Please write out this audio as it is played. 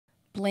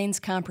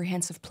Blaine's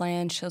comprehensive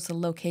plan shows the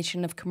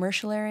location of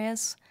commercial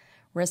areas,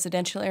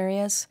 residential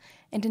areas,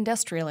 and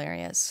industrial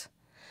areas.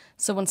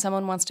 So when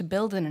someone wants to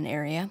build in an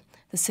area,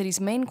 the city's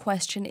main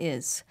question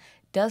is,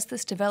 does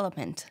this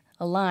development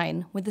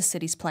align with the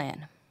city's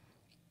plan?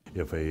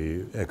 If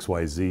a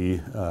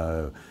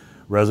XYZ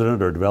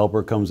resident or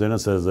developer comes in and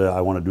says,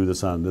 I want to do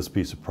this on this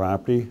piece of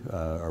property,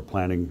 our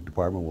planning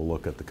department will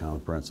look at the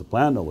comprehensive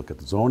plan, they'll look at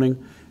the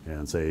zoning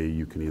and say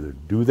you can either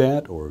do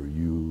that or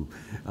you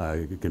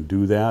can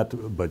do that,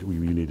 but you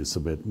need to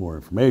submit more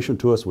information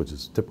to us, which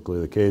is typically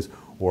the case,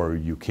 or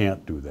you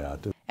can't do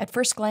that. At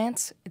first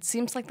glance, it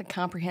seems like the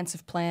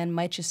comprehensive plan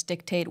might just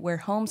dictate where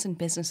homes and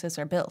businesses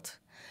are built.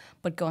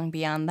 But going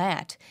beyond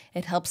that,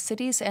 it helps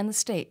cities and the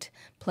state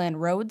plan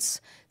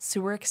roads,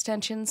 sewer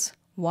extensions,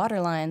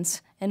 water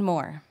lines, and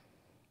more.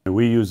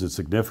 We use it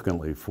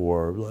significantly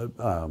for,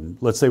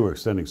 let's say we're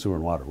extending sewer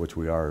and water, which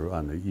we are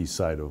on the east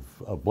side of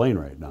Blaine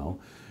right now.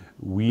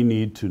 We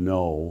need to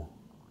know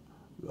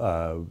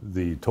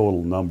the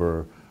total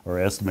number or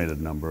estimated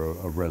number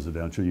of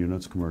residential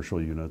units,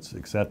 commercial units,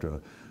 etc.,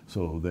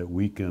 so that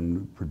we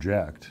can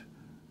project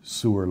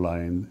sewer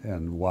line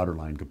and water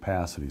line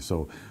capacity.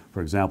 So,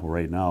 for example,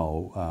 right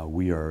now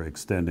we are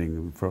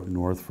extending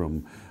north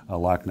from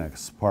Loch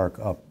Ness Park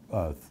up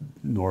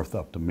north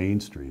up to Main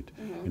Street.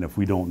 And if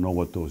we don't know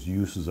what those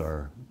uses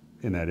are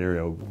in that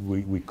area,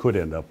 we could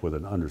end up with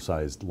an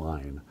undersized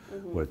line,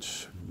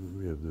 which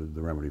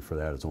the remedy for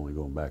that is only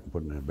going back and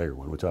putting in a bigger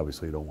one, which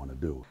obviously you don't want to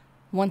do.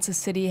 Once a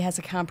city has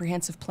a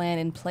comprehensive plan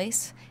in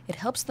place, it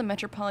helps the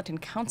Metropolitan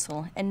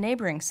Council and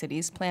neighboring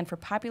cities plan for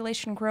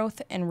population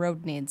growth and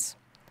road needs.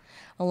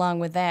 Along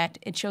with that,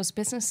 it shows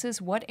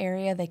businesses what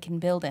area they can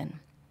build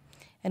in.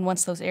 And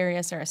once those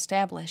areas are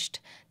established,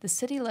 the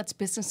city lets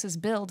businesses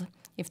build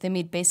if they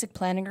meet basic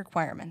planning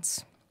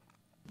requirements.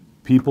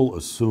 People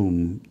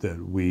assume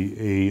that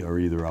we, are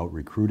either out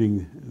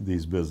recruiting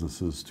these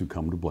businesses to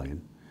come to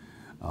Blaine,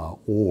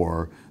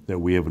 or that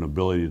we have an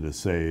ability to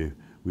say,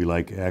 we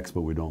like X,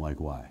 but we don't like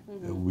Y.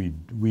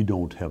 We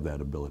don't have that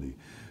ability.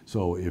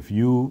 So if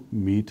you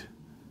meet,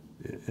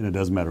 and it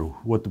doesn't matter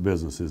what the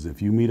business is,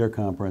 if you meet our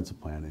comprehensive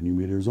plan and you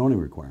meet our zoning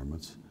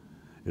requirements,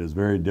 it is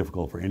very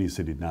difficult for any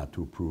city not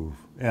to approve,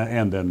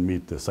 and then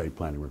meet the site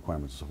planning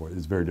requirements and so forth.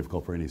 It's very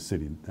difficult for any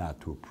city not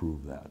to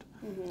approve that.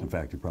 In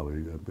fact, you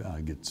probably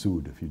get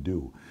sued if you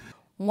do.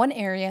 One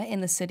area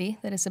in the city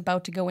that is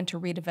about to go into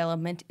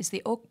redevelopment is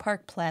the Oak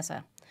Park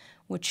Plaza,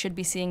 which should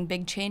be seeing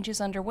big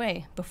changes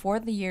underway before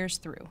the year's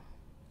through.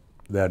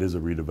 That is a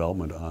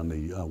redevelopment on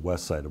the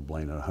west side of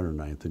Blaine at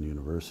 109th and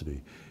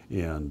University,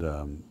 and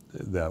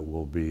that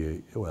will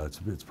be, well,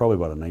 it's probably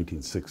about a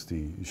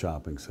 1960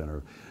 shopping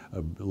center.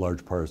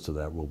 Large parts of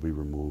that will be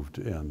removed,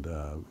 and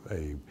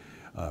a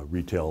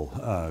retail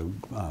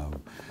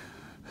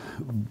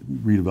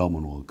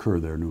redevelopment will occur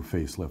there, new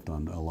facelift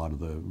on a lot of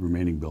the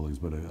remaining buildings,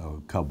 but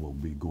a Cub will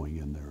be going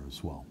in there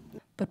as well.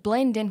 But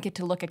Blaine didn't get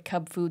to look at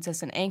Cub Foods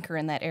as an anchor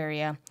in that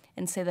area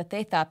and say that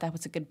they thought that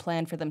was a good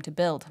plan for them to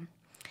build.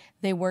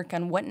 They work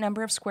on what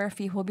number of square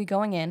feet will be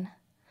going in,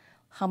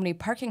 how many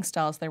parking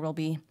stalls there will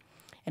be,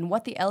 and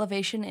what the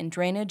elevation and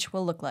drainage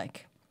will look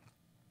like.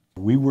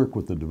 We work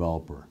with the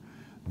developer.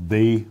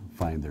 They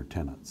find their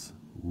tenants.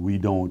 We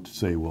don't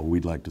say, well,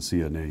 we'd like to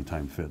see an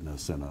Anytime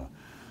Fitness and a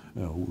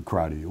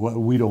karate. Well,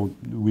 we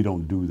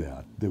don't do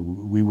that.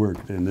 We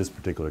work in this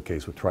particular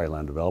case with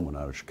Tri-Land Development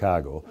out of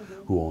Chicago,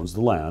 who owns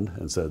the land,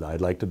 and said,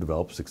 I'd like to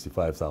develop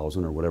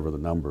 65,000 or whatever the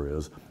number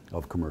is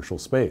of commercial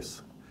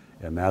space.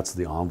 And that's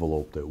the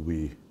envelope that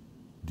we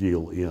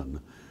deal in.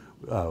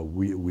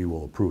 We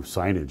will approve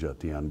signage at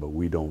the end, but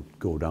we don't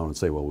go down and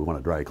say, well, we want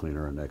a dry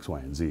cleaner and X, Y,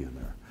 and Z in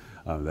there.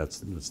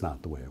 That's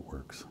not the way it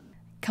works.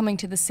 Coming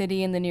to the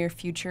city in the near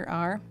future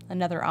are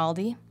another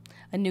Aldi,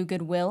 a new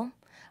Goodwill,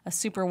 a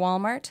Super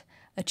Walmart,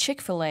 a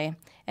Chick-fil-A,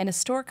 and a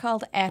store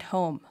called At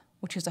Home,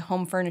 which is a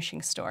home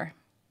furnishing store.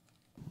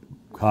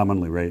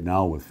 Commonly right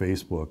now with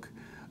Facebook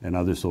and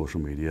other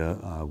social media,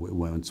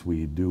 once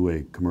we do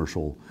a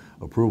commercial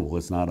approval,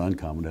 it's not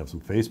uncommon to have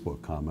some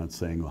Facebook comments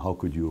saying, well, how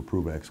could you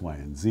approve X, Y,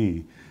 and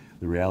Z?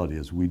 The reality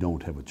is we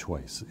don't have a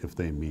choice if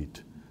they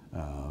meet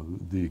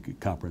the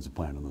comprehensive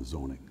plan and the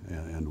zoning,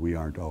 and we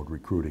aren't out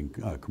recruiting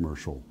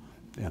commercial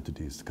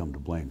entities to come to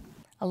Blaine.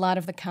 A lot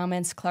of the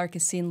comments Clark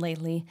has seen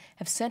lately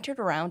have centered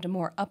around a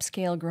more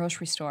upscale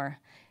grocery store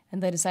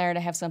and the desire to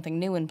have something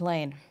new in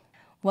Blaine.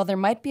 While there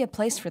might be a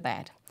place for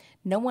that,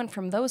 no one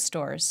from those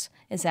stores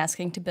is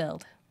asking to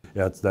build.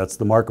 Yeah, that's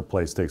the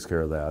marketplace takes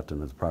care of that,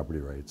 and it's property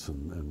rights,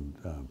 and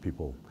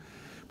people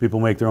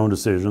make their own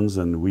decisions,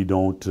 and we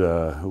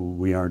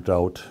aren't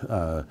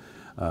out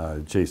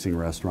chasing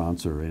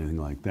restaurants or anything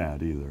like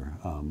that either.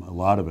 A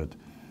lot of it,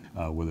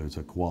 whether it's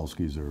a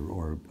Kowalski's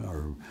or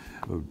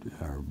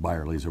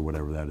Byerly's or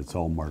whatever that, it's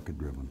all market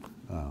driven,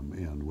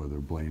 and whether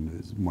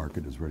Blaine's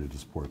market is ready to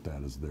support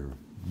that is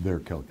their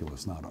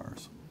calculus, not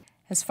ours.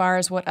 As far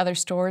as what other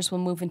stores will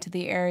move into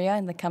the area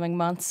in the coming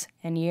months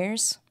and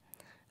years,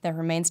 that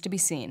remains to be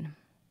seen.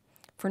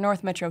 For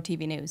North Metro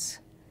TV News,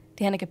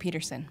 Danica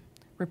Peterson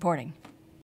reporting.